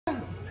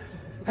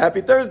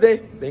Happy Thursday.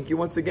 Thank you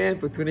once again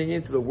for tuning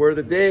in to the Word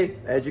of the Day.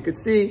 As you can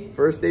see,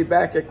 first day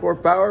back at Core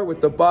Power with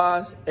the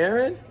boss,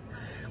 Aaron.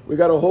 We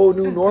got a whole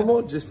new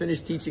normal. Just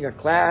finished teaching a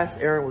class.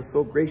 Aaron was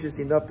so gracious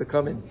enough to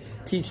come and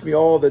teach me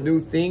all the new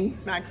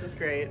things. Max is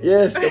great.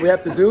 Yes, that we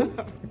have to do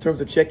in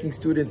terms of checking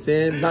students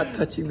in, not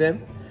touching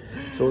them.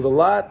 So it was a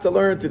lot to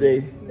learn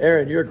today.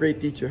 Aaron, you're a great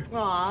teacher.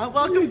 Aw,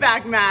 welcome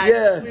back, Max.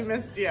 Yes. We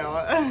missed you.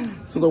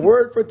 So the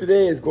word for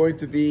today is going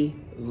to be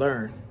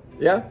learn.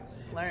 Yeah?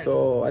 Learn.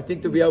 So I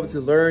think to be able to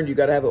learn, you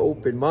got to have an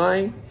open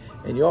mind.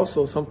 And you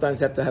also sometimes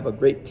have to have a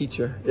great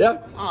teacher. Yeah?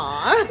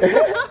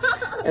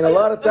 Aw. And a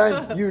lot of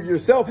times you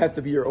yourself have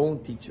to be your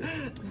own teacher.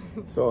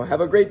 So have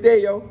a great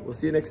day, yo. We'll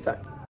see you next time.